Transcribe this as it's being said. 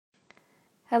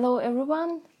Hello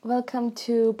everyone, welcome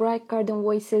to Bright Garden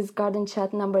Voices Garden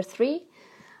Chat number 3.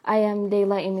 I am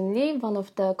Leyla Eminli, one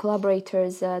of the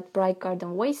collaborators at Bright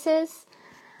Garden Voices.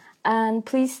 And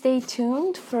please stay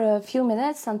tuned for a few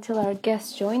minutes until our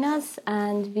guests join us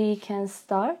and we can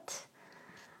start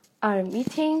our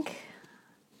meeting.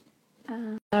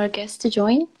 Our guests to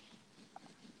join.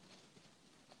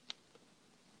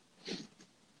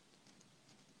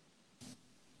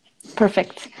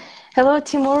 Perfect. Hello,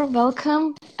 Timur.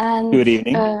 Welcome. And good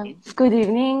evening. Good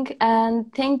evening.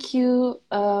 And thank you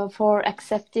for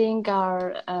accepting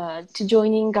to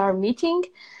joining our meeting.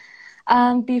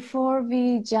 Before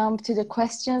we jump to the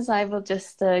questions, I will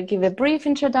just give a brief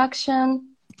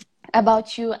introduction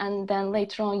about you, and then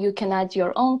later on you can add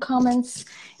your own comments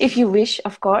if you wish,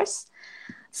 of course.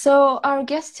 So our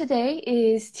guest today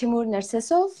is Timur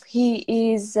Nersesov. He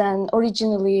is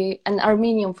originally an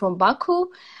Armenian from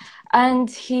Baku, and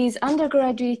his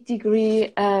undergraduate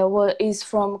degree is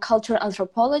from cultural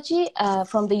anthropology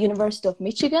from the University of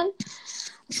Michigan.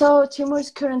 So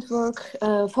Timur's current work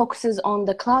focuses on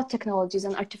the cloud technologies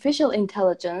and artificial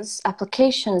intelligence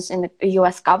applications in the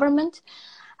US government.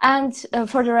 And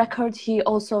for the record, he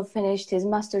also finished his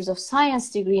Master's of Science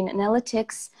degree in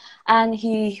analytics, and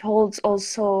he's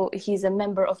a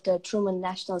member of the Truman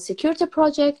National Security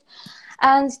Project.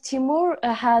 And Timur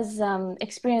has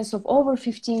experience of over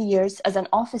 15 years as an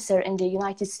officer in the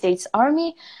United States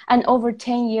Army and over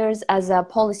 10 years as a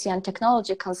policy and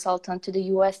technology consultant to the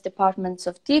U.S. Departments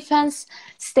of Defense,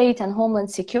 State and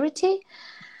Homeland Security.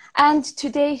 And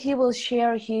today he will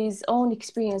share his own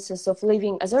experiences of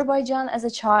living Azerbaijan as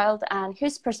a child and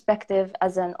his perspective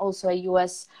as also a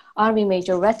U.S. Army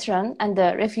Major veteran and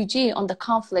a refugee on the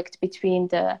conflict between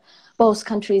both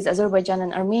countries, Azerbaijan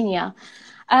and Armenia.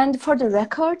 And for the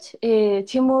record,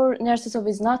 Timur Nersesov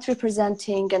is not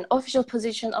representing an official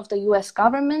position of the U.S.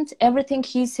 government. Everything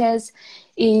he says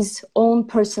is own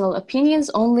personal opinions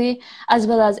only, as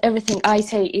well as everything I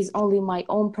say is only my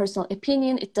own personal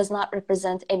opinion. It does not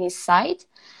represent any side.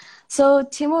 So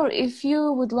Timur, if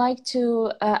you would like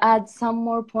to add some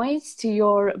more points to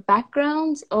your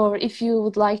background, or if you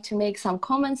would like to make some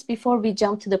comments before we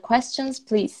jump to the questions,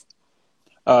 please.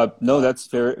 No, that's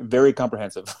very, very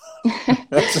comprehensive.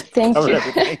 Thank you.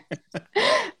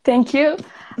 Thank you.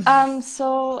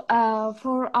 For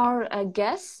our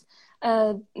guests,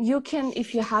 you can,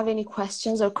 if you have any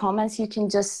questions or comments, you can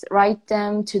just write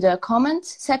them to the comment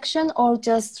section or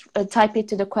just type it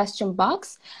to the question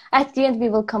box. At the end, we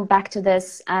will come back to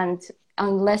this, and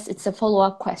unless it's a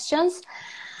follow-up questions.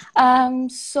 For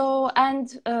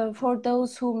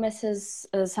those who misses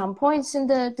some points in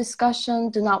the discussion,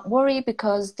 do not worry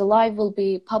because the live will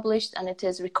be published and it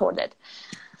is recorded.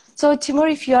 So Timur,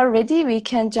 if you are ready, we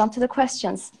can jump to the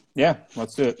questions. Yeah,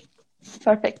 let's do it.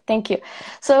 Perfect, thank you.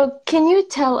 So can you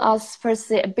tell us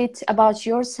firstly a bit about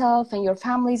yourself and your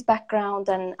family's background,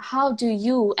 and how do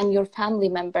you and your family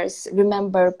members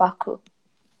remember Baku?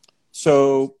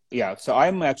 So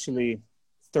I'm actually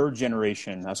third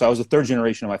generation. So I was the third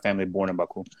generation of my family born in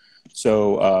Baku.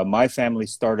 So my family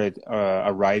started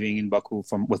arriving in Baku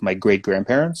with my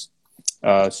great-grandparents.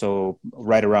 So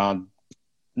right around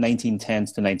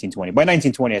 1910s to 1920. By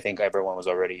 1920, I think everyone was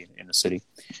already in the city.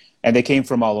 And they came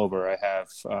from all over.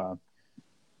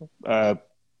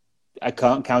 I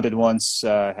counted once,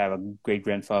 I have a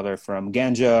great-grandfather from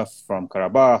Ganja, from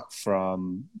Karabakh,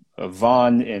 from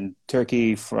Van in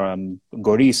Turkey, from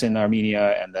Goris in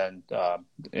Armenia, and then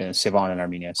in Sevan in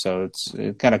Armenia. So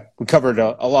we covered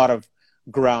a lot of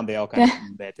ground. They all kind of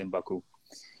met in Baku.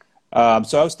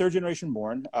 So I was third generation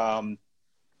born.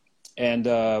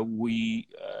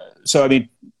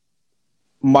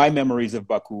 My memories of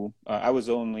Baku, I was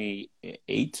only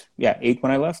 8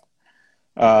 when I left.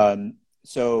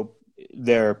 So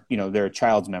they're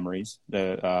child's memories.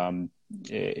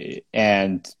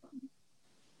 And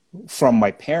from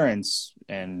my parents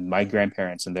and my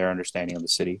grandparents and their understanding of the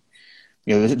city,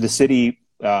 the city,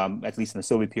 at least in the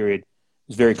Soviet period,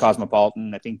 was very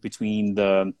cosmopolitan. I think between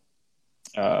the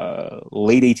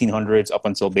late 1800s up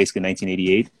until basically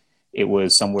 1988, it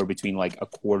was somewhere between like a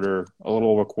little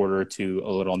over a quarter to a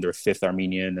little under a fifth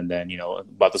Armenian, and then,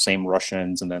 about the same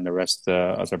Russians, and then the rest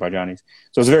Azerbaijanis.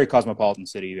 So it's a very cosmopolitan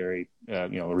city, very, a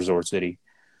resort city,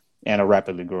 and a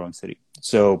rapidly growing city.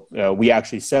 So we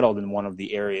actually settled in one of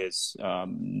the areas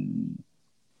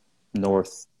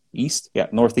northeast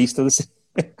of the city,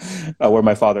 where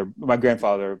my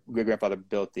great-grandfather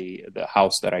built the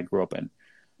house that I grew up in.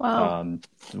 Wow.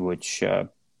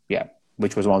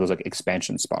 Which was one of those like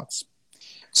expansion spots.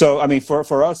 So, I mean,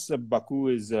 for us, Baku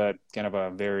is kind of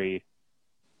a very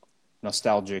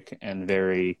nostalgic and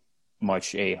very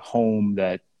much a home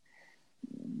that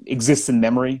exists in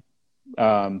memory,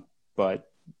 but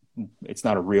it's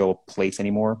not a real place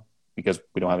anymore because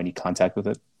we don't have any contact with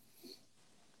it.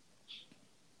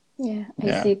 Yeah,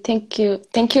 I see. Thank you.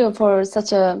 Thank you for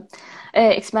such a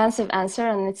expansive answer,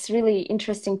 and it's really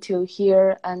interesting to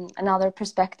hear another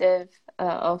perspective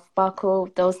of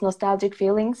Baku, those nostalgic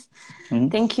feelings. Mm-hmm.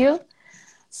 Thank you.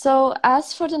 So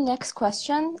as for the next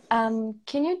question,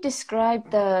 can you describe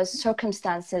the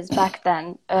circumstances back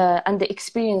then and the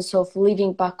experience of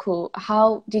leaving Baku?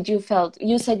 How did you felt?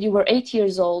 You said you were 8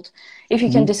 years old. If you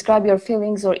can describe your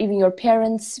feelings or even your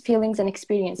parents' feelings and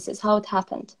experiences, how it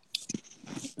happened.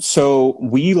 So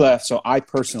we left. So I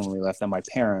personally left, and my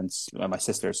parents, my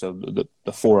sister, so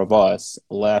the four of us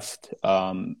left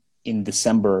in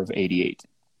December of '88.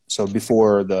 So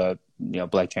before the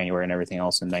Black January and everything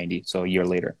else in '90. So a year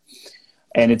later,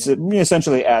 and it's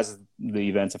essentially as the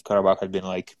events of Karabakh had been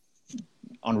like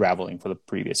unraveling for the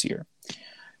previous year,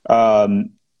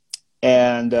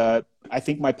 and I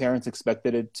think my parents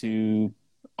expected it to,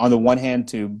 on the one hand,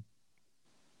 to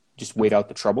just wait out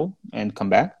the trouble and come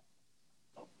back.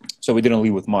 So we didn't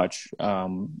leave with much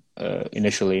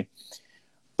initially.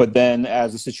 But then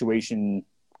as the situation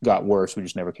got worse, we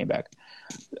just never came back.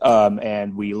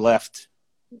 And we left.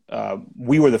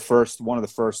 We were one of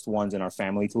the first ones in our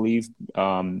family to leave.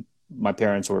 My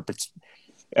parents were,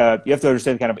 you have to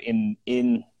understand kind of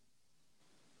in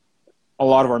a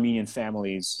lot of Armenian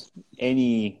families,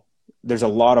 there's a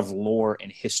lot of lore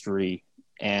and history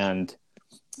and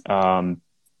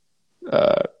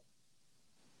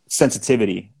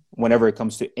sensitivity whenever it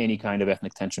comes to any kind of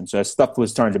ethnic tension. So as stuff was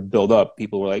starting to build up,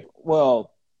 people were like,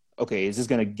 well, okay, is this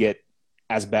going to get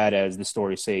as bad as the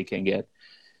stories say it can get?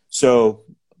 So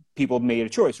people made a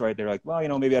choice, right? They're like, well,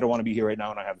 maybe I don't want to be here right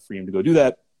now and I have the freedom to go do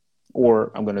that,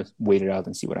 or I'm going to wait it out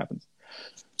and see what happens.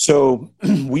 So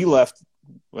we left,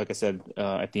 like I said,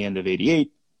 at the end of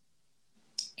 '88.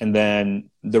 And then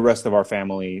the rest of our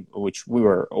family, which we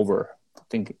were over, I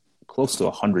think, close to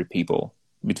 100 people,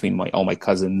 between all my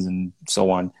cousins and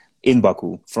so on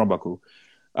from Baku,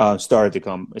 started to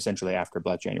come essentially after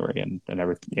Black January and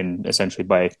everything. And essentially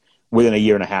within a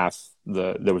year and a half,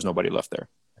 there was nobody left there.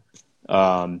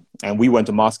 And we went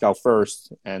to Moscow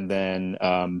first, and then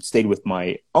stayed with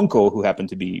my uncle, who happened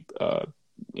to be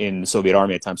in the Soviet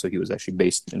Army at the time, so he was actually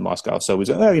based in Moscow. So we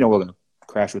said, we're going to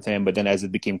crash with him. But then as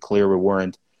it became clear we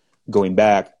weren't going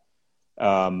back,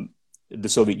 the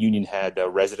Soviet Union had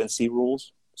residency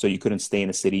rules. So you couldn't stay in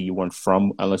a city you weren't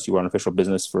from unless you were on official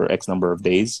business for X number of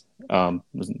days. It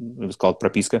was called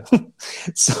propiska.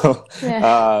 So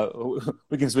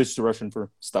we can switch to Russian for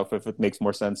stuff if it makes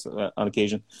more sense on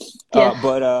occasion.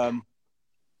 So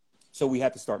we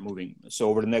had to start moving. So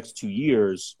over the next 2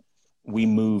 years, we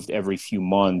moved every few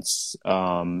months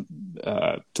to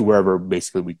wherever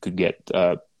basically we could get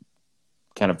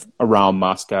kind of around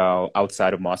Moscow,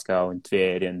 outside of Moscow, and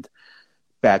Tver, and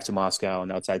back to Moscow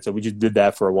and outside. So we just did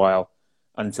that for a while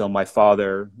until my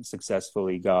father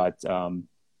successfully got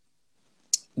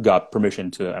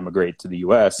permission to emigrate to the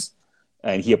U.S.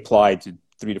 And he applied to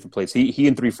 3 different places. He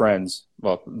and 3 friends,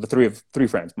 well, the three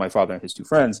friends, my father and his 2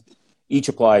 friends, each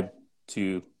applied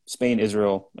to Spain,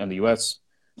 Israel, and the U.S.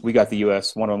 We got the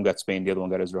U.S. One of them got Spain. The other one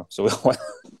got Israel. So we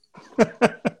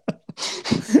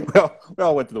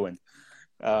all went to the wind.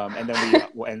 And then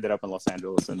we ended up in Los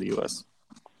Angeles in the U.S.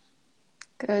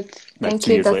 Good. Thank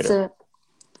you.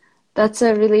 That's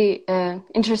a really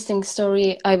interesting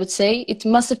story, I would say. It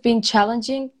must have been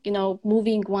challenging,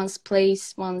 moving one's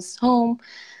place, one's home.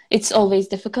 It's always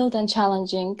difficult and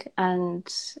challenging.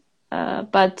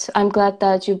 But I'm glad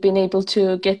that you've been able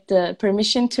to get the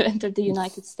permission to enter the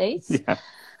United States. Yeah.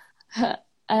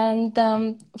 And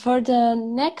for the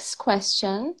next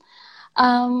question,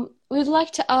 we'd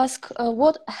like to ask,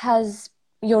 what has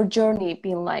your journey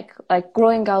been like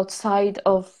growing outside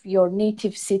of your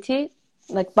native city,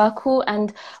 like Baku,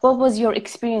 and what was your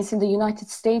experience in the United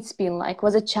States been like?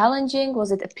 Was it challenging?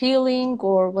 Was it appealing?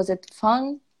 Or was it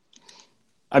fun?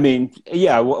 I mean,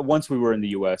 yeah, once we were in the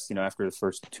U.S., after the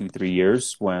first 2-3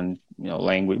 years when,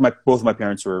 language, both of my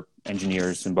parents were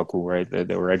engineers in Baku, right?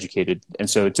 They were educated. And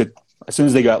so it took, as soon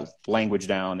as they got language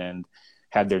down and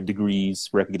had their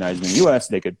degrees recognized in the U.S.,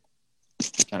 they could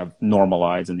kind of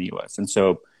normalize in the U.S. And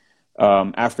so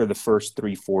after the first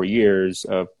 3-4 years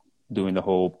of doing the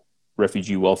whole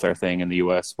refugee welfare thing in the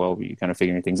U.S., while we kind of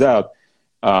figuring things out,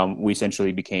 we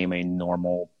essentially became a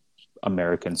normal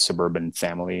American suburban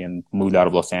family and moved out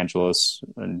of Los Angeles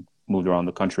and moved around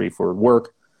the country for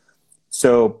work.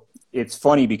 So it's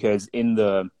funny because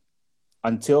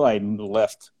until I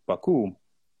left Baku,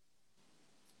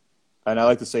 and I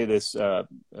like to say this,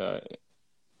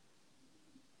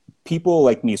 people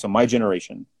like me, so my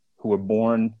generation, who were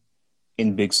born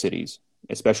in big cities,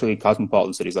 especially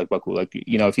cosmopolitan cities like Baku, like,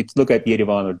 you know, if you look at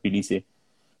Yerevan or Tbilisi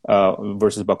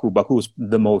versus Baku, Baku is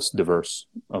the most diverse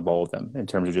of all of them in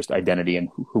terms of just identity and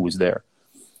who was there.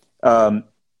 I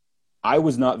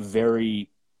was not very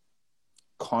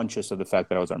conscious of the fact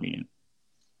that I was Armenian.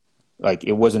 Like,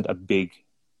 it wasn't a big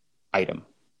item.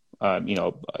 You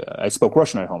know, I spoke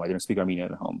Russian at home. I didn't speak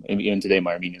Armenian at home. And even today,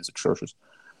 my Armenian is atrocious.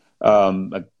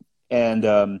 And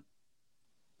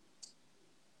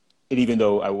even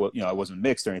though I wasn't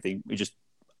mixed or anything,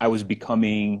 I was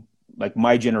becoming, like,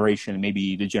 my generation,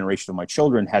 maybe the generation of my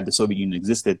children, had the Soviet Union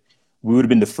existed, we would have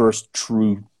been the first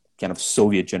true kind of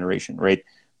Soviet generation, right?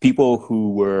 People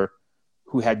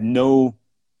who had no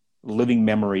living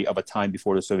memory of a time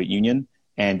before the Soviet Union.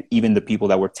 And even the people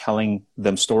that were telling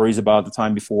them stories about the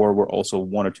time before were also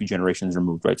 1 or 2 generations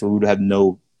removed, right? So we would have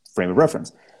no frame of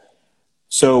reference.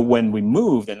 So when we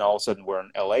moved, and all of a sudden we're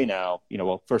in LA now, you know,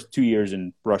 well, first 2 years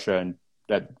in Russia, and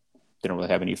that didn't really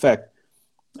have any effect.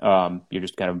 You're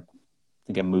just kind of, I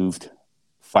think I moved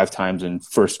 5 times in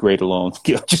first grade alone,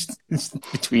 you know, just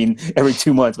between every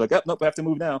 2 months, like, oh, nope, I have to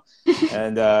move now.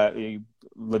 And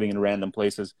living in random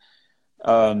places.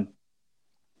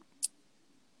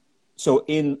 So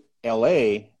in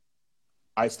LA,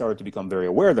 I started to become very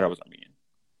aware that I was Armenian.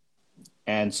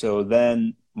 And so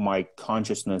then my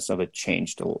consciousness of it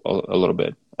changed a little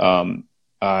bit. How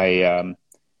do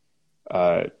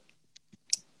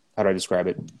I describe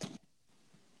it?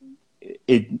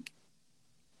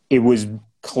 It was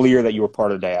clear that you were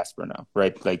part of the diaspora now,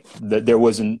 right? Like, there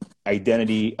was an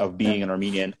identity of being an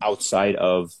Armenian outside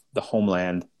of the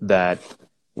homeland that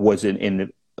was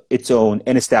in its own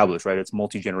and established, right? It's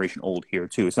multi-generation old here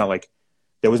too. It's not like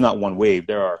there was not one wave.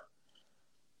 There are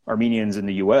Armenians in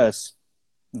the U.S.,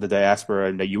 the diaspora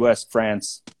in the U.S.,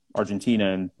 France,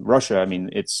 Argentina, and Russia. I mean,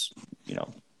 it's, you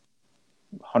know,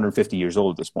 150 years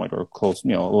old at this point, or close,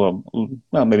 you know,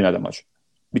 well, maybe not that much,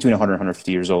 between 100 and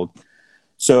 150 years old.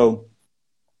 So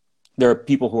there are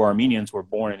people who are Armenians who are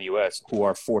born in the U.S. who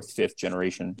are 4th, 5th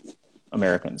generation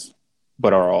Americans,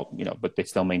 but are all, you know, but they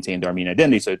still maintain their Armenian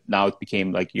identity. So now it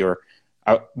became like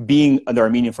being the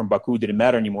Armenian from Baku didn't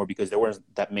matter anymore because there weren't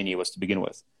that many of us to begin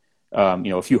with. You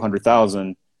know, a few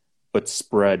 100,000, but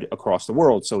spread across the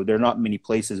world. So there are not many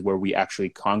places where we actually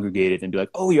congregated and be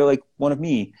like, oh, you're like one of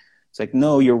me. It's like,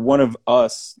 no, you're one of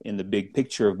us in the big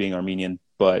picture of being Armenian,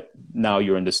 but now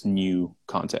you're in this new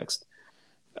context.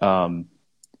 So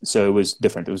it was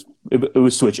different. It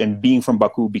was switch, and being from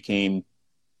Baku became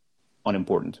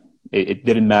unimportant. It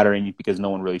didn't matter because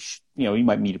no one really, you know, you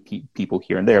might meet people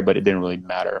here and there, but it didn't really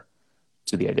matter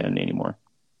to the identity anymore.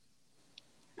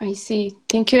 I see.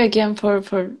 Thank you again for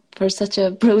such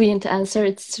a brilliant answer.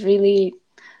 It's really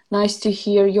nice to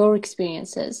hear your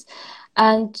experiences.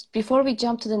 And before we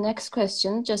jump to the next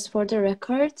question, just for the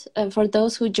record, for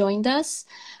those who joined us,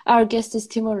 our guest is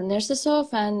Timur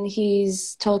Nersesov, and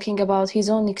he's talking about his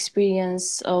own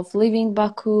experience of living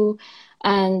Baku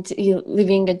and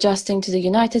adjusting to the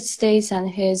United States and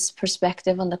his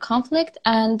perspective on the conflict.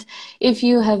 And if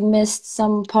you have missed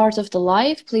some part of the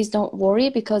live, please don't worry,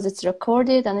 because it's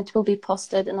recorded and it will be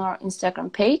posted in our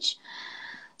Instagram page.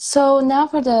 So now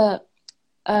for the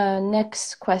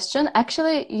next question.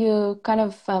 Actually, you kind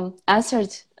of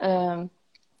answered to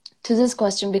this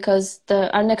question, because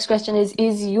our next question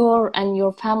is your and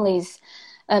your family's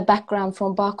background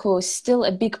from Baku still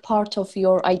a big part of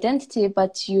your identity?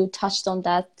 But you touched on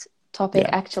that topic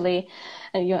actually,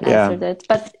 and you answered it.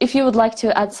 But if you would like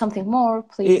to add something more,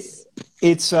 please.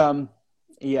 It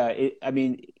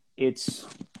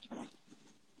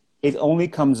only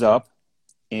comes up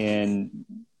in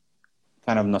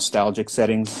kind of nostalgic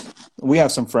settings. We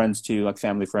have some friends too, like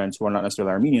family friends who are not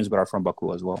necessarily Armenians, but are from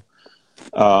Baku as well.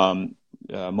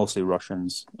 Mostly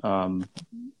Russians.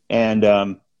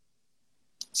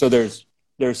 So there's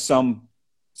some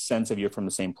sense of you're from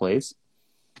the same place,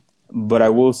 but I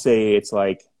will say it's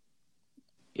like,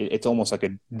 it's almost like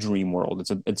a dream world.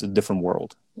 It's a different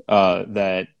world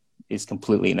that is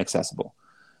completely inaccessible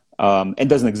and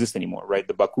doesn't exist anymore, right?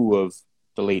 The Baku of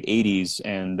the late 80s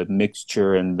and the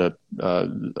mixture and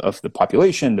of the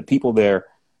population, the people there,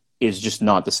 is just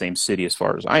not the same city as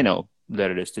far as I know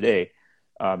that it is today.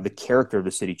 The character of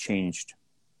the city changed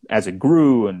as it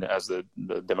grew and as the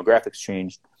demographics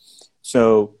changed.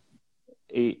 So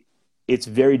it's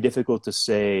very difficult to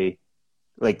say,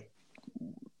 like,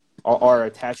 our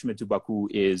attachment to Baku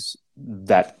is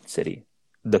that city.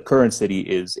 The current city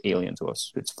is alien to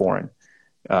us. It's foreign.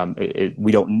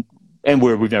 We don't, and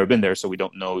we've never been there, so we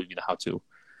don't know,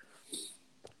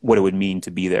 what it would mean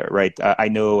to be there, right? I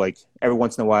know, like, every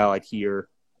once in a while I'd hear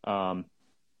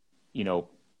you know,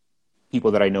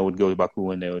 people that I know would go to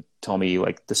Baku and they would tell me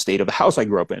like the state of the house I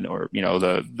grew up in, or, you know,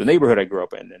 the neighborhood I grew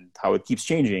up in, and how it keeps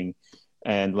changing.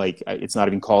 And like, it's not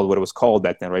even called what it was called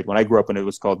back then, right? When I grew up in it,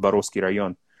 was called Barovsky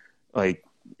Rayon. Like,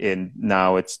 and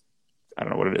now it's, I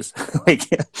don't know what it is. Like,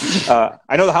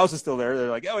 I know the house is still there. They're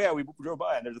like, oh yeah, we drove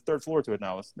by and there's a third floor to it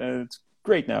now. It's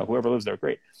great now. Whoever lives there,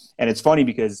 great. And it's funny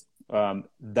because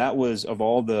that was, of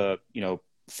all the, you know,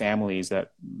 families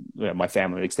that, my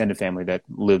family, extended family that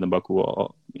lived in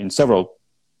Baku, in several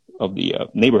of the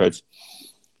neighborhoods,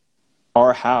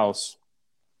 our house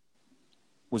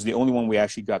was the only one we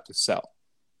actually got to sell,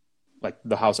 like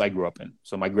the house I grew up in.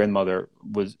 So my grandmother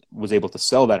was able to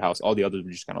sell that house. All the others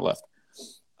were just kind of left.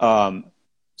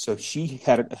 So she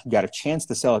got a chance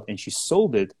to sell it, and she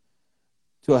sold it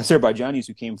to Azerbaijanis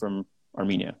who came from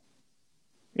Armenia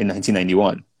in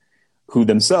 1991, who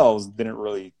themselves didn't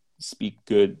really speak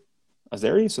good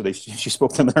Azeri, so she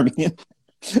spoke them in Armenian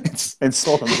and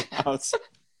sold them the house.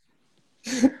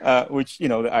 Which, you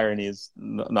know, the irony is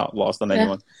not lost on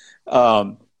anyone.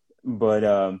 But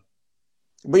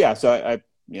yeah, so I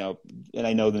you know, and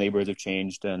I know the neighborhoods have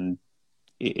changed, and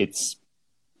it's,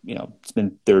 you know, it's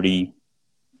been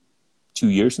 32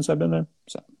 years since I've been there.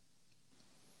 So.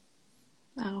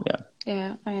 Oh,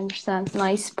 yeah, I understand.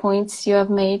 Nice points you have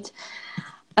made.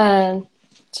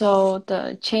 So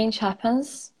the change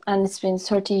happens, and it's been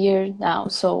 30 years now.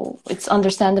 So it's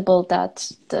understandable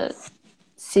that the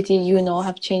city, you know,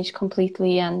 have changed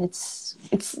completely, and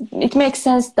it makes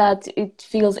sense that it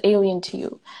feels alien to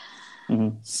you.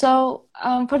 Mm-hmm. So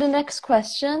for the next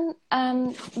question,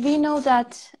 we know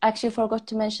that, actually forgot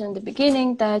to mention in the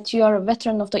beginning, that you are a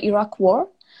veteran of the Iraq War.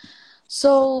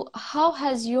 So how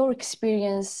has your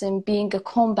experience in being a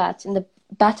combat in the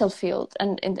battlefield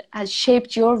and has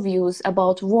shaped your views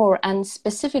about war, and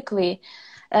specifically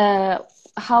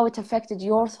how it affected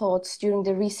your thoughts during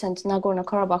the recent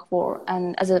Nagorno-Karabakh war,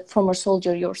 and as a former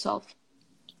soldier yourself?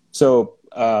 So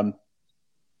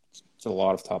it's a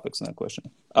lot of topics in that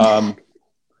question.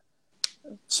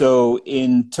 So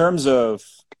in terms of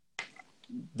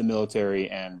the military,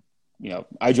 and, you know,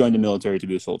 I joined the military to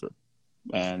be a soldier,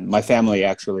 and my family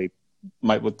actually,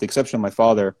 with the exception of my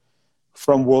father,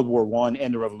 from World War I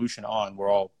and the Revolution on, we're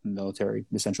all military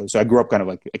essentially. So I grew up kind of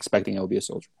like expecting I would be a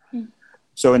soldier.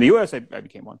 So in the U.S., I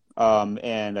became one,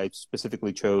 and I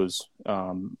specifically chose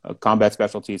combat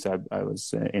specialties. I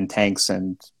was in tanks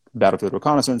and battlefield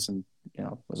reconnaissance, and, you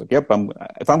know, I was like, yep,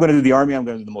 if I'm going to do the Army, I'm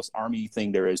going to do the most Army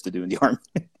thing there is to do in the Army.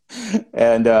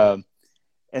 and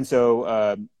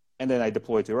then I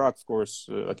deployed to Iraq, of course,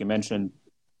 like you mentioned,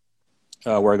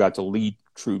 where I got to lead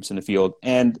troops in the field.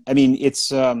 And I mean,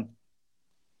 it's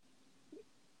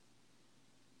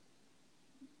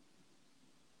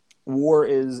war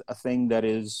is a thing that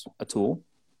is a tool.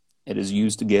 It is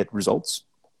used to get results.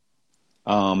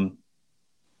 Force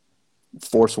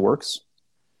works.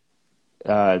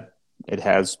 It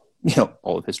has, you know,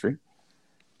 all of history.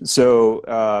 So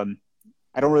I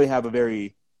don't really have a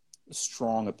very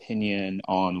strong opinion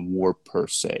on war per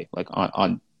se, like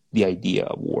on the idea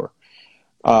of war.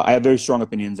 I have very strong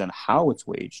opinions on how it's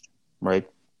waged, right?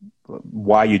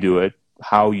 Why you do it,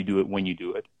 how you do it, when you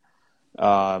do it.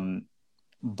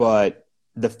 But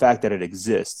the fact that it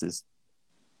exists is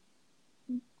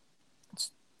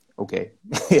okay.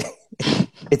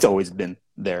 It's always been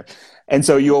there. And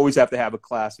so you always have to have a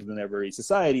class within every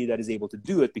society that is able to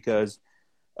do it, because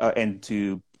and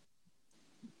to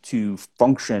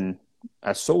function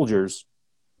as soldiers,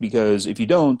 because if you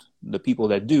don't, the people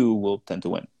that do will tend to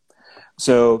win.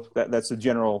 So that's the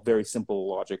general, very simple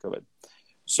logic of it.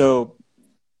 So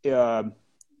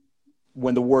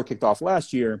when the war kicked off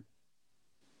last year,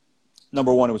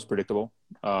 number one, it was predictable.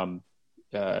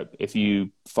 If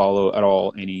you follow at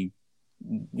all any,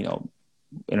 you know,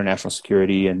 international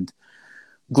security and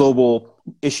global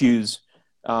issues,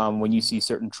 when you see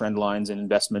certain trend lines and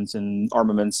investments in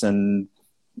armaments and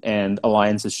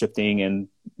alliances shifting and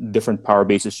different power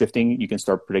bases shifting, you can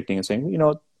start predicting and saying, you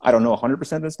know, I don't know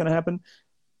 100% that's going to happen,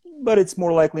 but it's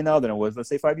more likely now than it was, let's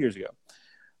say, 5 years ago.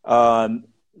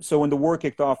 So when the war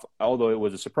kicked off, although it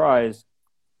was a surprise,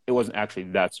 it wasn't actually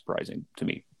that surprising to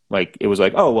me. Like, it was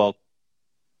like, oh,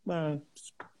 well,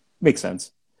 makes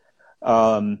sense.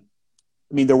 I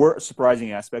mean, there were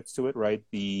surprising aspects to it, right?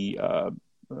 The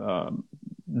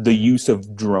use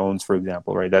of drones, for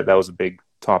example, right? That was a big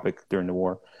topic during the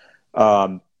war.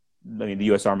 I mean, the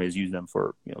U.S. Army has used them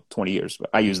for 20 years.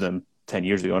 But I used them 10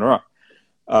 years ago in Iraq.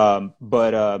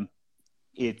 But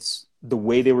it's the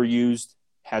way they were used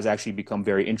has actually become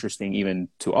very interesting, even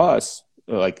to us,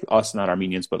 like us, not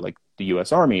Armenians, but like the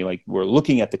U.S. Army. Like, we're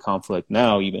looking at the conflict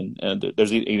now, even, and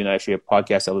there's even actually a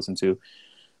podcast I listen to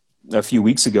a few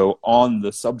weeks ago on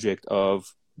the subject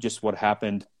of just what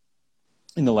happened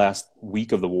in the last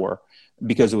week of the war,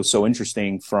 because it was so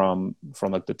interesting from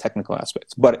like the technical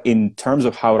aspects. But in terms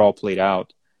of how it all played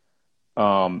out,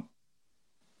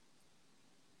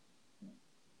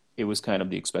 it was kind of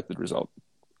the expected result.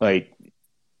 Like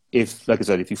I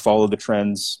said, if you follow the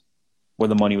trends, where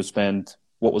the money was spent,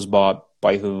 what was bought,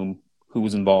 by whom, who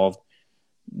was involved,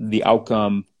 the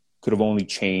outcome could have only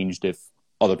changed if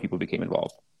other people became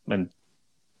involved. And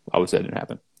I would say it didn't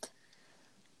happen.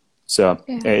 So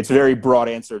it's a very broad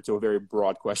answer to a very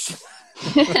broad question.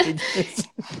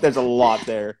 There's a lot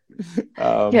there.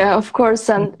 Yeah, of course.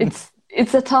 And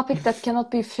it's a topic that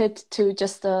cannot be fit to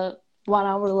just a 1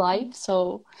 hour live.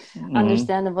 So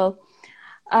understandable.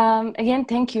 Again,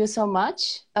 thank you so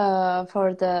much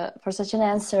for such an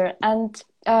answer. And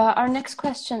our next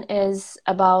question is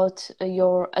about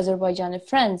your Azerbaijani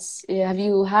friends. Have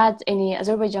you had any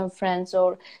Azerbaijan friends,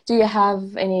 or do you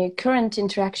have any current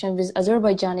interaction with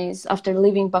Azerbaijanis after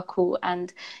leaving Baku?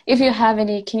 And if you have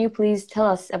any, can you please tell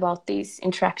us about these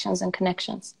interactions and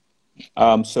connections?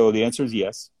 So the answer is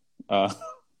yes.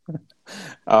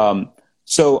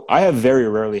 So I have very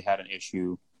rarely had an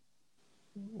issue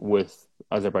with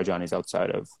Azerbaijanis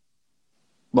outside of,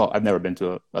 well, I've never been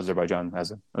to Azerbaijan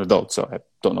as an adult, so I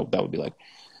don't know what that would be like.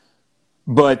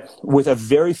 But with a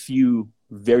very few,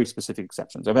 very specific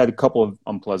exceptions, I've had a couple of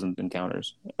unpleasant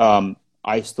encounters.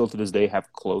 I still to this day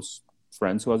have close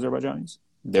friends who are Azerbaijanis.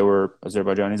 There were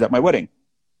Azerbaijanis at my wedding.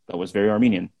 That was very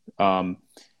Armenian.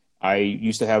 I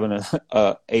used to have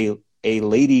a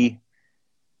lady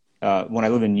when I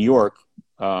lived in New York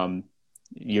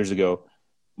years ago.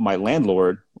 My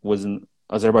landlord was an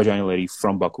Azerbaijani lady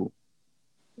from Baku,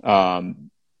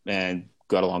 and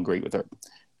got along great with her.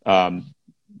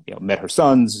 Met her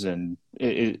sons, and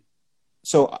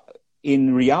so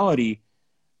in reality,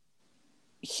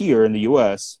 here in the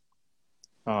U.S.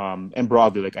 And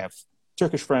broadly, like I have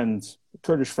Turkish friends,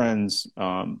 Kurdish friends,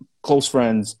 close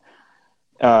friends.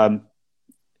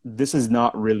 This is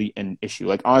not really an issue.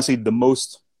 Like honestly, the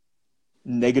most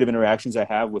negative interactions I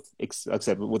have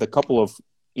except with a couple of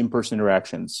in-person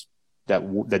interactions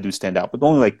that do stand out, but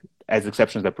only like as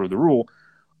exceptions that prove the rule.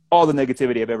 All the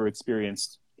negativity I've ever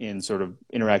experienced in sort of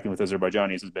interacting with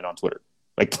Azerbaijanis has been on Twitter.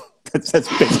 Like that's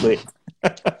basically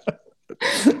it.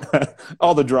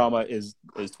 All the drama is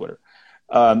Twitter.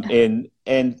 And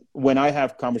when I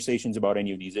have conversations about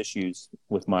any of these issues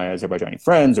with my Azerbaijani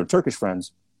friends or Turkish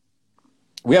friends,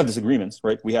 we have disagreements,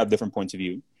 right? We have different points of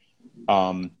view.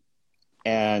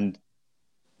 And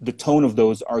the tone of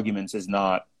those arguments is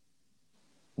not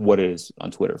what it is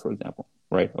on Twitter, for example,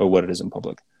 right? Or what it is in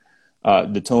public.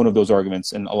 The tone of those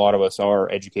arguments, and a lot of us are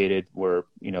educated, we're,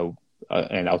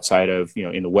 and outside of,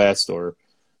 in the West or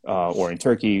in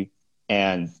Turkey.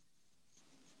 And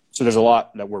so there's a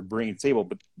lot that we're bringing to the table,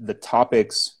 but the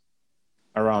topics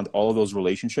around all of those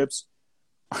relationships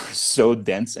are so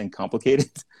dense and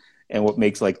complicated. And what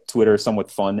makes like Twitter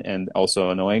somewhat fun and also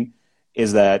annoying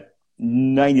is that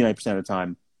 99% of the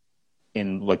time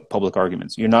in like public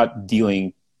arguments, you're not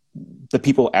dealing, the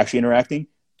people actually interacting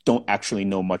don't actually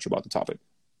know much about the topic.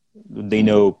 They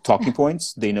know talking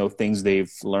points. They know things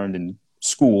they've learned in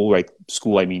school, right?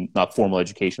 School, I mean, not formal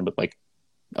education, but like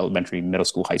elementary, middle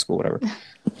school, high school, whatever.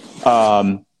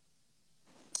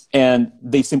 And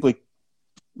they simply,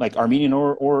 like Armenian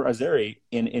or Azeri,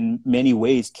 in many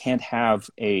ways can't have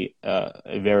a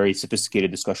very sophisticated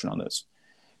discussion on this.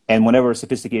 And whenever a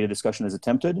sophisticated discussion is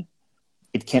attempted,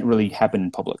 it can't really happen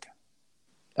in public,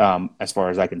 as far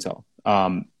as I can tell.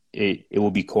 It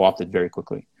will be co-opted very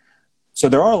quickly. So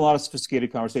there are a lot of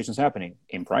sophisticated conversations happening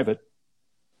in private,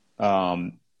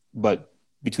 but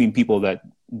between people that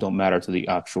don't matter to the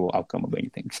actual outcome of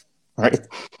anything, right?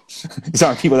 These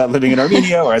aren't people that are living in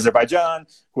Armenia or Azerbaijan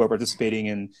who are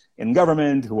participating in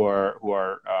government, who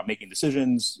are making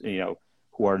decisions,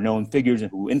 who are known figures and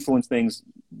who influence things.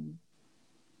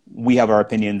 We have our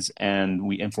opinions and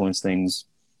we influence things,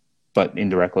 but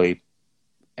indirectly,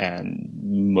 and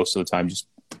most of the time just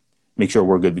make sure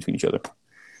we're good between each other.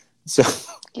 So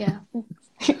yeah,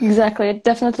 exactly. I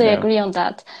definitely agree on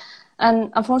that.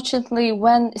 And unfortunately,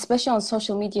 especially on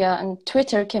social media, and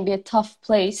Twitter can be a tough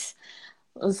place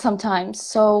sometimes.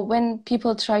 So when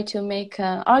people try to make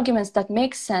arguments that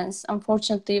make sense,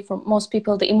 unfortunately for most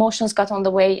people, the emotions got on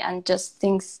the way and just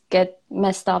things get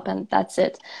messed up, and that's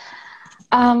it.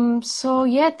 So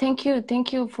yeah, thank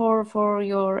you for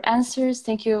your answers.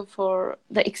 Thank you for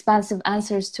the expansive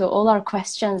answers to all our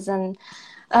questions. And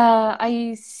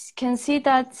I can see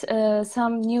that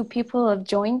some new people have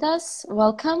joined us.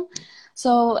 Welcome.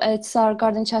 So it's our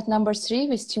garden chat number 3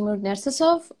 with Timur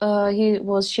Nersesov. He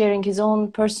was sharing his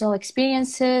own personal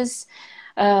experiences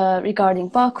regarding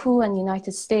Baku and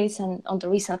United States and on the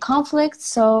recent conflict.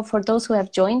 So for those who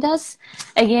have joined us,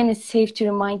 again, it's safe to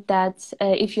remind that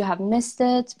if you have missed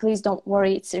it, please don't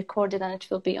worry, it's recorded and it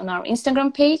will be on our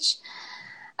Instagram page.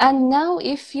 And now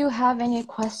if you have any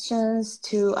questions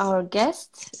to our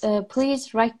guest,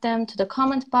 please write them to the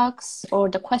comment box or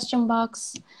the question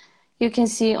box you can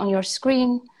see on your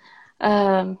screen.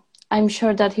 I'm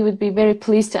sure that he would be very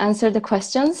pleased to answer the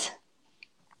questions.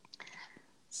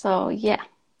 So yeah,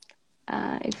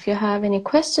 if you have any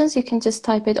questions, you can just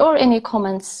type it, or any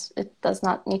comments. It does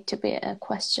not need to be a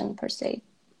question per se.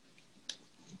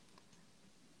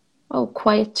 Oh,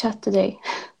 quiet chat today.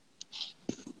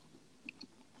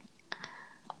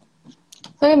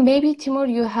 So maybe, Timur,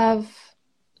 you have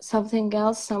something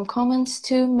else, some comments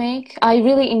to make. I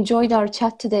really enjoyed our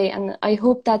chat today, and I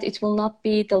hope that it will not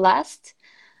be the last.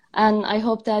 And I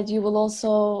hope that you will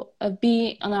also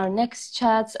be on our next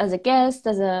chats as a guest,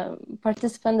 as a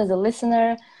participant, as a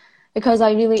listener, because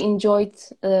I really enjoyed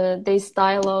this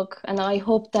dialogue, and I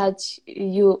hope that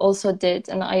you also did,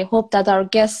 and I hope that our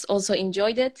guests also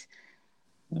enjoyed it.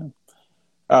 Yeah.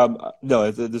 No,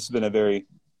 this has been a very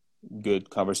good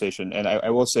conversation, and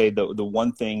I will say the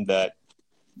one thing that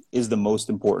is the most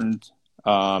important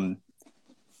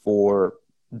for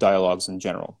dialogues in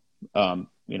general.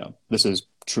 This is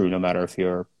true no matter if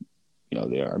you're,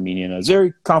 the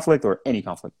Armenian-Azeri conflict or any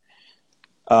conflict.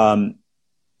 A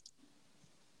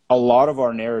lot of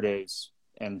our narratives,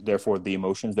 and therefore the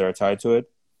emotions that are tied to it,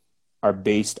 are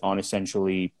based on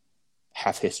essentially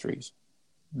half histories.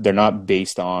 They're not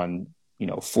based on,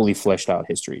 fully fleshed out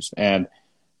histories. And,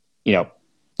 there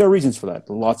are reasons for that.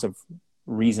 Lots of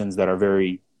reasons that are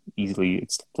very easily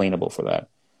explainable for that.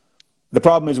 The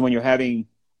problem is when you're having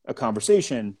a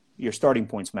conversation, your starting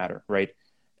points matter, right?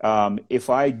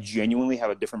 If I genuinely have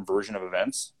a different version of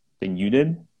events than you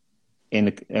did,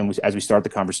 as we start the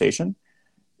conversation,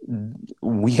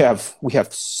 we have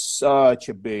such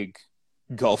a big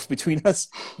gulf between us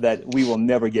that we will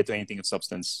never get to anything of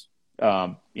substance.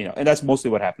 And that's mostly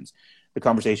what happens. The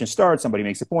conversation starts, somebody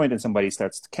makes a point, and somebody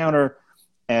starts to counter,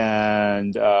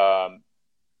 and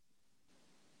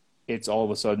it's all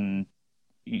of a sudden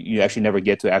you actually never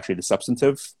get to actually the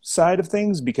substantive side of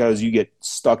things because you get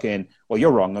stuck in, well,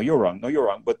 you're wrong, no, you're wrong, no, you're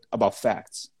wrong, but about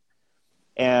facts.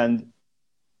 And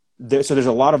so there's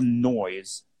a lot of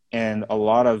noise and a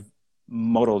lot of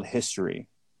muddled history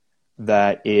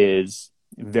that is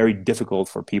very difficult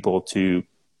for people to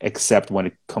accept when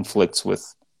it conflicts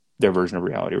with their version of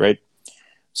reality, right?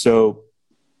 So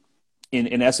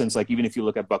in essence, like even if you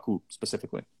look at Baku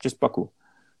specifically, just Baku,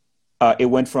 it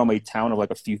went from a town of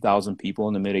like a few thousand people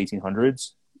in the mid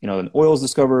 1800s. Then oil is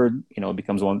discovered. It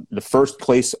becomes the first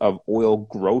place of oil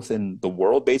growth in the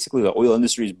world. Basically, the oil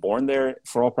industry is born there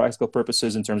for all practical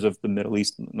purposes in terms of the Middle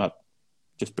East, not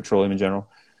just petroleum in general.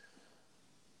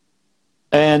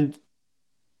 And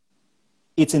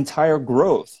its entire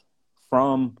growth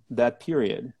from that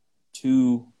period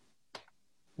to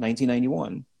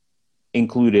 1991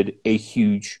 included a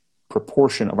huge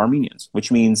proportion of Armenians,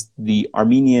 which means the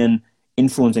Armenian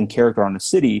influence and character on the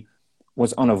city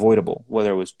was unavoidable,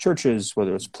 whether it was churches,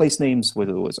 whether it was place names,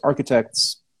 whether it was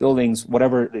architects, buildings,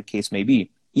 whatever the case may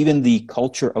be. Even the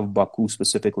culture of Baku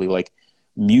specifically, like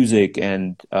music,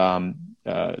 and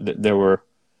there were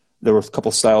a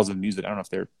couple styles of music. I don't know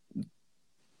if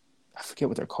I forget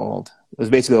what they're called. It was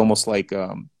basically almost like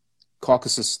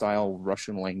Caucasus style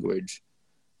Russian language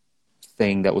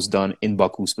thing that was done in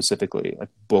Baku specifically. Like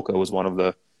Boka was one of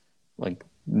the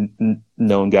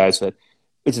known guys. That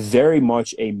it's very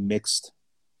much a mixed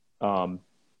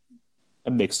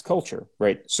culture,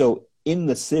 right? So in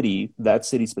the city, that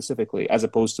city specifically, as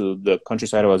opposed to the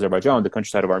countryside of Azerbaijan, the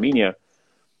countryside of Armenia,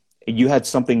 you had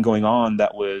something going on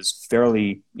that was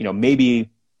fairly, maybe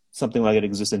something like it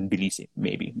existed in Tbilisi,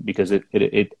 maybe, because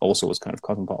it also was kind of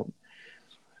cosmopolitan.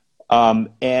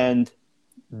 And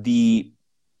the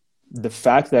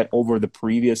fact that over the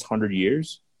previous 100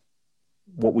 years,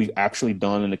 what we've actually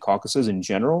done in the Caucasus in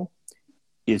general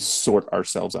is sort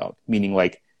ourselves out. Meaning,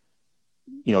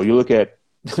 you look at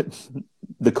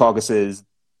the Caucasus,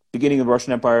 beginning of the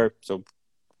Russian Empire, so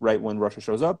right when Russia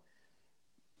shows up,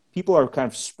 people are kind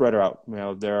of spread out.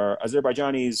 There are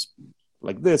Azerbaijanis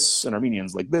like this, and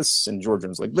Armenians like this, and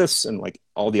Georgians like this, and like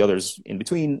all the others in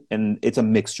between, and it's a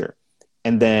mixture.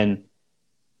 And then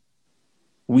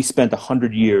we spent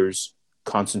 100 years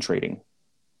concentrating,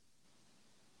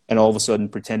 and all of a sudden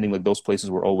pretending like those places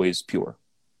were always pure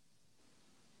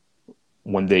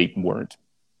when they weren't.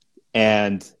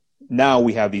 And now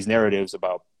we have these narratives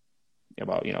about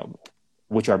about,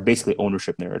 which are basically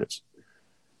ownership narratives.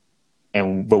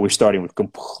 But we're starting with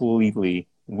completely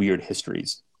weird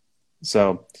histories.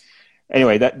 So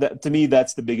anyway, that to me,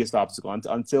 that's the biggest obstacle.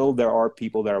 Until there are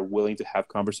people that are willing to have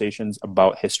conversations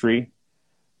about history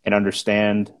and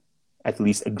understand, at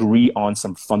least agree on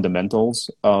some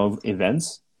fundamentals of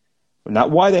events,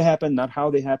 not why they happened, not how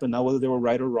they happened, not whether they were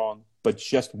right or wrong, but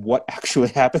just what actually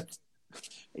happened,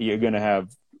 you're going to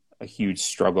have a huge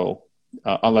struggle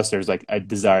unless there's like a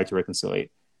desire to reconcile,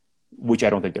 which I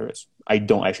don't think there is. I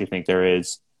don't actually think there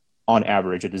is, on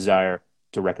average, a desire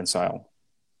to reconcile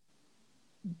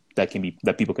that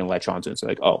people can latch onto and say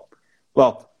like, oh,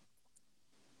 well,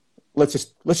 let's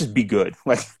just be good.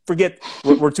 Like, forget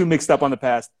we're too mixed up on the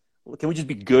past. Can we just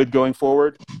be good going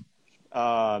forward?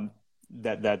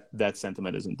 That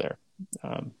sentiment isn't there.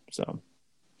 So.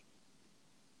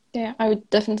 Yeah, I would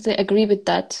definitely agree with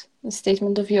that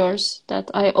statement of yours.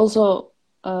 That I also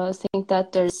think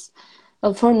that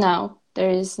for now, there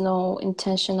is no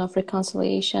intention of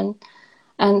reconciliation,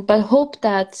 but hope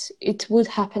that it would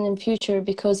happen in future,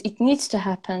 because it needs to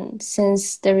happen,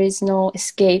 since there is no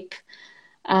escape,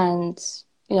 and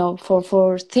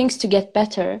for things to get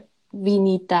better, we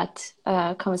need that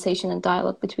conversation and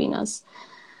dialogue between us.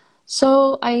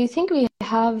 So I think we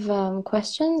have a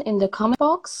question in the comment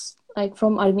box, like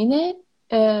from Armine.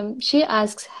 She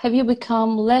asks, have you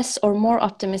become less or more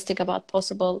optimistic about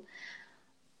possible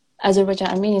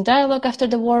Azerbaijan-Armenian dialogue after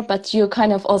the war? But you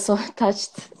kind of also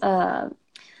touched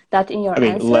that in your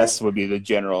answer. Less would be the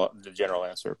general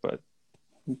answer, but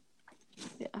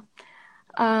yeah.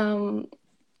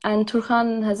 And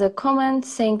Turkhan has a comment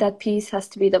saying that peace has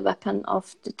to be the weapon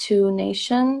of the two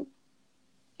nations.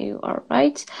 You are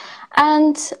right.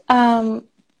 And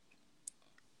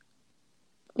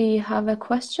we have a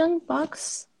question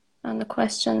box, and the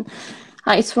question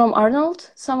it's from Arnold.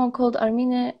 Someone called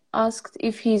Armine asked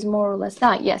if he's more or less.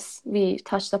 Yes, we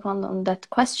touched upon on that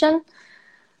question.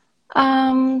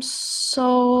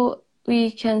 So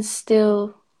we can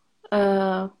still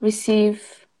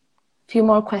receive a few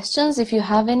more questions if you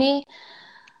have any,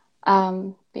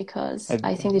 because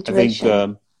I think the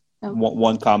duration.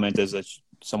 One comment is that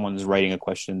someone's writing a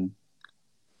question.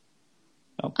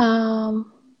 Oh.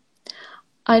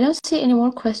 I don't see any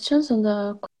more questions on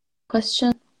the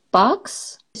question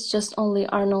box. It's just only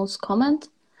Arnold's comment.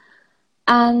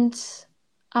 And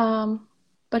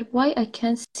but why I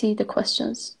can't see the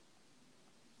questions?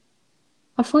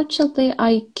 Unfortunately,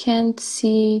 I can't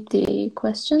see the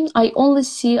question. I only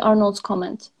see Arnold's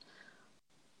comment.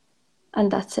 And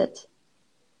that's it.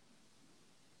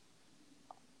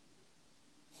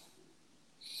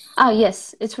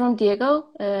 Yes, it's from Diego.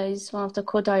 He's one of the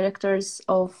co-directors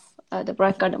of the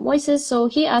Bright Garden Voices. So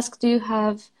he asked, do you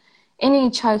have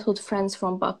any childhood friends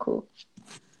from Baku?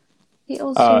 He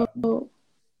also...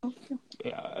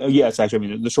 yes,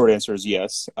 actually, the short answer is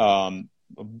yes.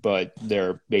 But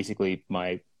they're basically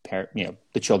my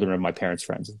the children of my parents'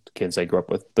 friends, the kids I grew up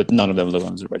with, but none of them live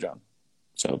in Azerbaijan.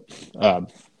 So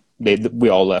we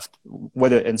all left,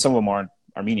 and some of them aren't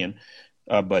Armenian,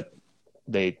 but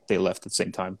they left at the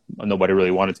same time. Nobody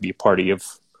really wanted to be a party of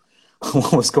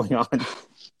what was going on.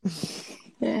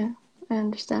 Yeah, I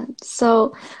understand.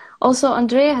 So also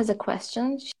Andrea has a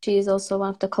question. She is also one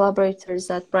of the collaborators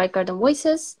at Bright Garden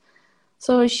Voices.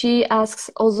 So she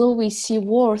asks, although we see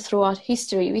war throughout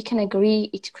history, we can agree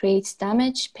it creates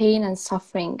damage, pain, and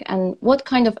suffering. And what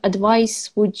kind of advice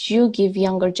would you give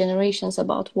younger generations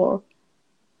about war?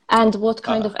 And what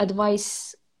kind of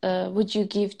advice would you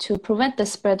give to prevent the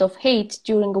spread of hate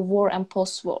during a war and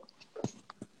post-war?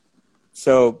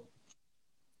 So,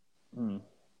 all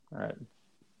right.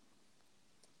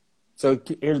 So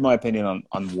here's my opinion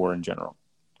on war in general.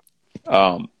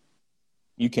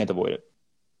 You can't avoid it.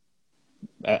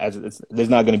 There's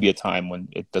not going to be a time when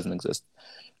it doesn't exist.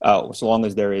 So long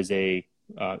as there is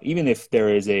even if there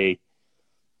is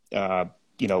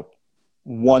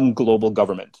one global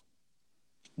government,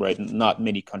 right? Not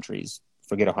many countries,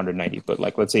 forget 190, but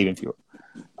let's say even fewer.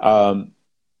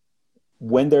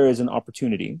 When there is an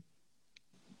opportunity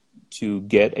to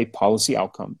get a policy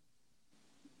outcome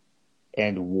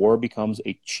and war becomes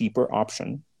a cheaper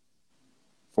option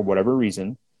for whatever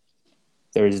reason,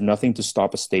 there is nothing to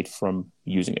stop a state from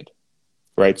using it,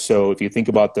 right? So if you think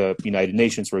about the United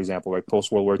Nations, for example, right,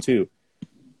 post-World War II,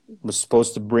 was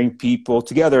supposed to bring people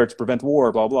together to prevent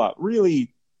war, blah, blah.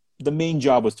 Really, the main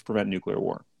job was to prevent nuclear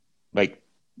war.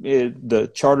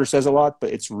 The charter says a lot,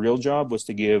 but its real job was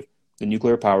to give the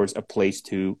nuclear powers a place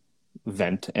to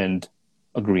vent and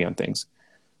agree on things.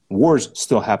 Wars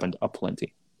still happened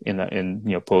aplenty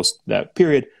in post that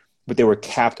period, but they were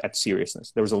capped at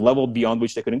seriousness. There was a level beyond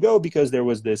which they couldn't go because there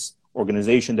was this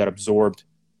organization that absorbed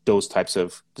those types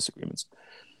of disagreements.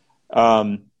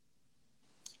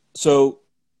 So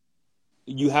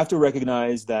you have to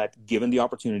recognize that given the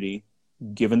opportunity,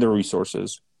 given the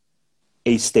resources,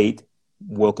 a state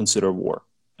will consider war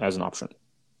as an option.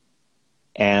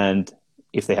 And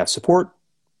if they have support,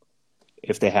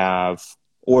 if they have,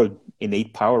 or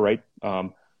innate power, right,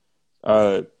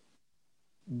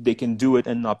 they can do it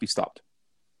and not be stopped.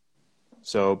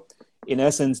 So in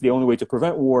essence, the only way to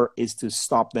prevent war is to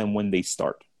stop them when they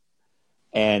start.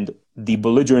 And the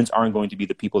belligerents aren't going to be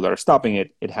the people that are stopping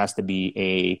it. It has to be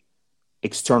a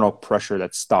external pressure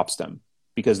that stops them,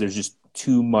 because there's just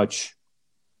too much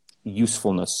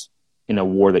usefulness in a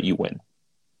war that you win.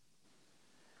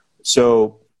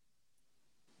 So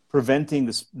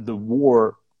preventing the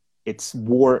war, it's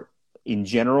war in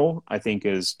general, I think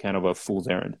is kind of a fool's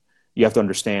errand. You have to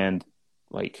understand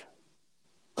like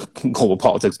global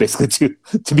politics basically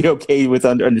to be okay with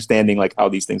understanding like how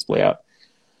these things play out.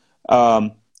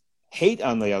 Hate,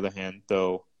 on the other hand,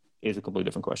 though, is a completely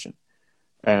different question.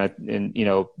 And you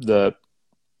know, the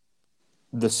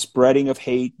spreading of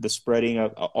hate, the spreading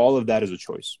of all of that is a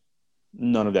choice.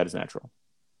 None of that is natural.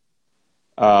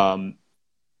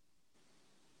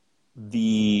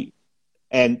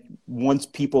 And once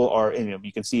people are, you know,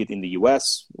 you can see it in the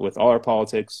U.S. with all our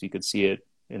politics. You can see it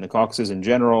in the Caucasus in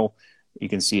general. You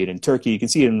can see it in Turkey. You can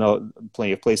see it in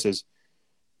plenty of places.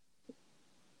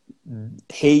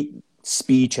 Hate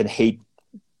speech and hate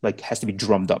like has to be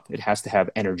drummed up. It has to have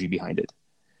energy behind it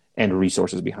and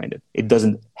resources behind it. It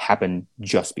doesn't happen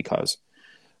just because,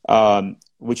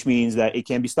 which means that it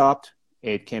can be stopped.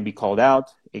 It can be called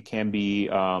out. It can be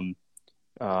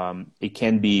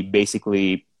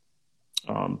basically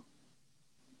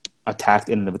attacked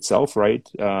in and of itself, right?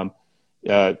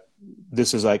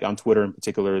 This is like on Twitter in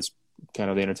particular is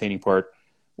kind of the entertaining part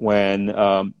when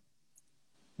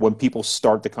people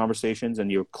start the conversations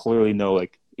and you clearly know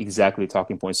like exactly the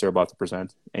talking points they're about to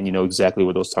present, and you know exactly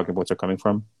where those talking points are coming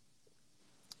from.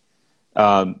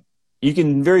 You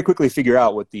can very quickly figure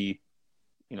out what the,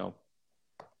 you know,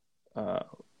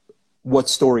 what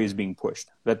story is being pushed,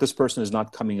 that this person is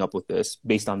not coming up with this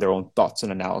based on their own thoughts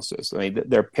and analysis. I mean,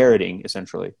 they're parroting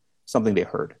essentially something they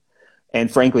heard. And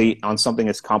frankly, on something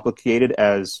as complicated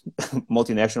as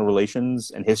multinational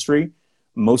relations and history,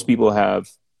 most people have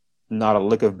not a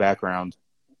lick of background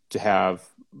to have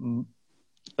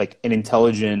like an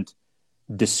intelligent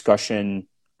discussion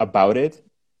about it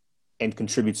and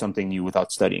contribute something new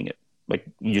without studying it. Like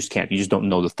you just can't, you just don't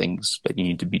know the things that you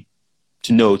need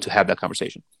to know to have that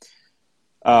conversation.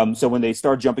 So when they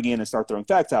start jumping in and start throwing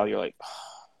facts out, you're like,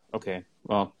 oh, okay,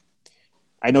 well,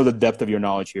 I know the depth of your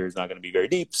knowledge here is not going to be very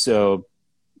deep, so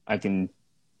I can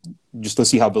just, let's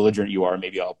see how belligerent you are.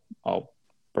 Maybe I'll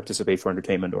participate for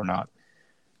entertainment or not.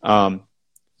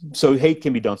 So hate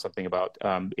can be done something about.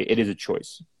 It is a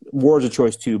choice. War is a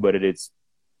choice too, but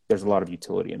there's a lot of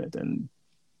utility in it, and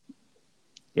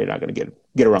you're not going to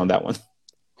get around that one.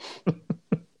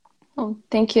 Oh,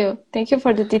 thank you. Thank you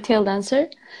for the detailed answer.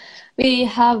 We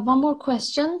have one more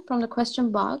question from the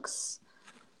question box.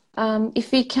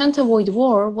 If we can't avoid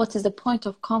war, what is the point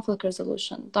of conflict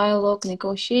resolution, dialogue,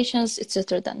 negotiations,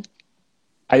 etc. then?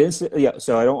 I didn't say, yeah,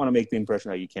 so I don't want to make the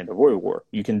impression that you can't avoid war.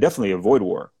 You can definitely avoid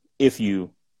war if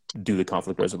you do the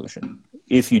conflict resolution,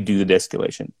 if you do the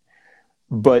de-escalation.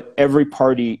 But every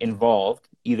party involved,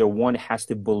 either one has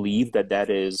to believe that that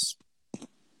is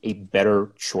a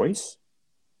better choice,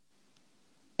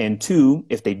 and two,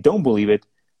 if they don't believe it,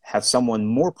 have someone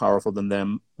more powerful than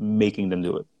them making them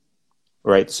do it.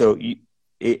 Right? So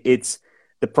it's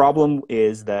the problem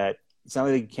is that it's not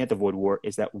that you can't avoid war,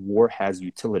 is that war has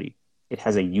utility. It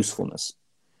has a usefulness.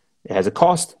 It has a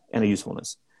cost and a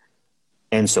usefulness.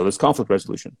 And so there's conflict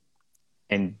resolution.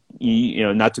 And, you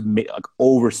know, not to make, like,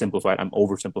 oversimplify it, I'm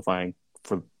oversimplifying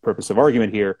for the purpose of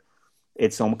argument here.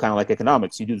 It's some kind of like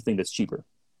economics. You do the thing that's cheaper.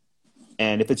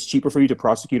 And if it's cheaper for you to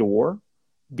prosecute a war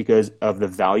because of the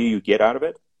value you get out of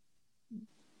it,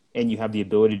 and you have the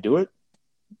ability to do it,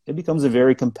 it becomes a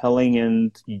very compelling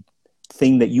and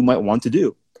thing that you might want to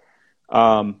do.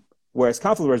 Whereas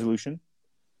conflict resolution,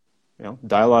 you know,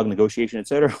 dialogue, negotiation,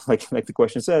 etc., like the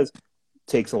question says,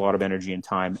 takes a lot of energy and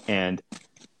time, and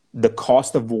the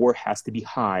cost of war has to be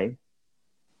high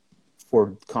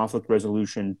for conflict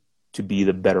resolution to be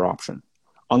the better option,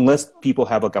 unless people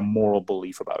have like a moral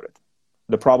belief about it.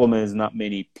 The problem is not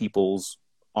many peoples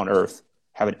on Earth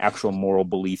have an actual moral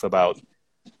belief about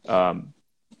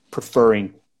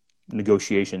preferring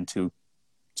negotiation to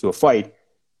a fight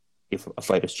if a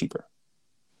fight is cheaper.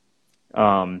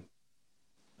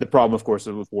 The problem, of course,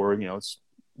 with war, you know, it's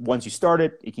once you start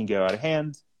it, it can get out of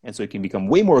hand. And so it can become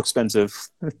way more expensive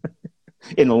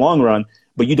in the long run,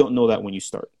 but you don't know that when you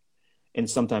start. And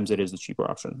sometimes it is the cheaper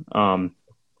option.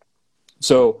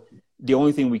 So the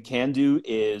only thing we can do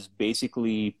is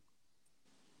basically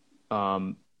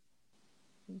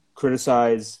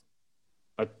criticize,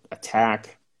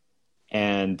 attack,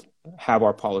 and have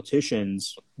our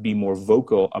politicians be more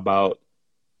vocal about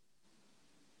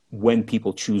when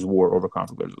people choose war over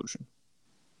conflict resolution.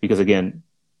 Because again,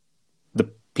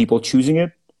 the people choosing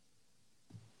it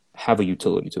have a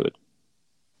utility to it.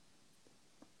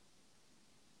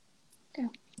 Yeah,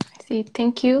 I see.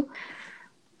 Thank you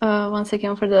once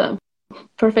again for the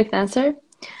perfect answer.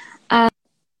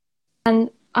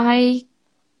 And I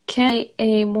can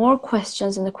more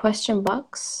questions in the question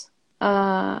box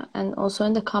and also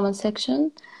in the comment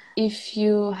section. If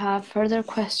you have further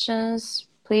questions,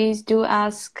 please do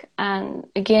ask. And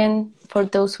again, for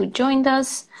those who joined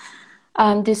us,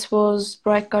 this was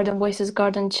Bright Garden Voices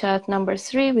Garden Chat number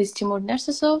 3 with Timur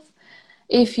Nersesov.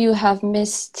 If you have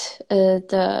missed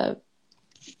the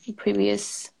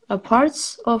previous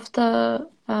parts of the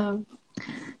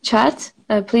chat,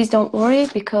 please don't worry,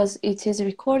 because it is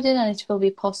recorded and it will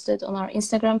be posted on our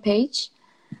Instagram page.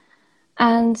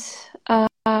 And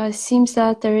seems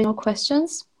that there are no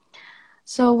questions.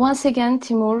 So once again,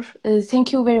 Timur,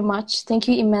 thank you very much. Thank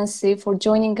you immensely for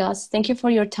joining us. Thank you for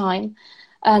your time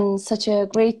and such a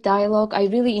great dialogue. I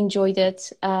really enjoyed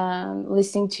it,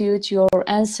 listening to you, to your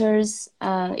answers.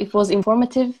 It was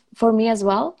informative for me as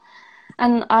well.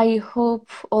 And I hope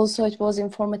also it was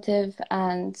informative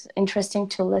and interesting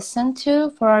to listen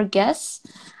to for our guests.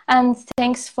 And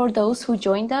thanks for those who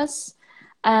joined us.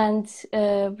 And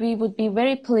we would be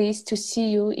very pleased to see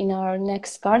you in our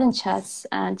next garden chats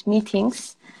and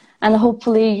meetings. And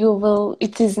hopefully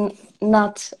it is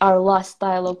not our last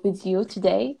dialogue with you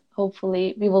today.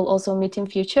 Hopefully we will also meet in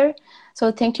future.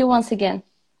 So thank you once again.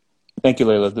 Thank you,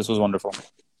 Leila. This was wonderful.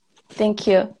 Thank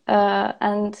you.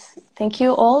 And thank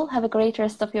you all. Have a great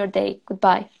rest of your day.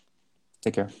 Goodbye.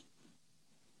 Take care.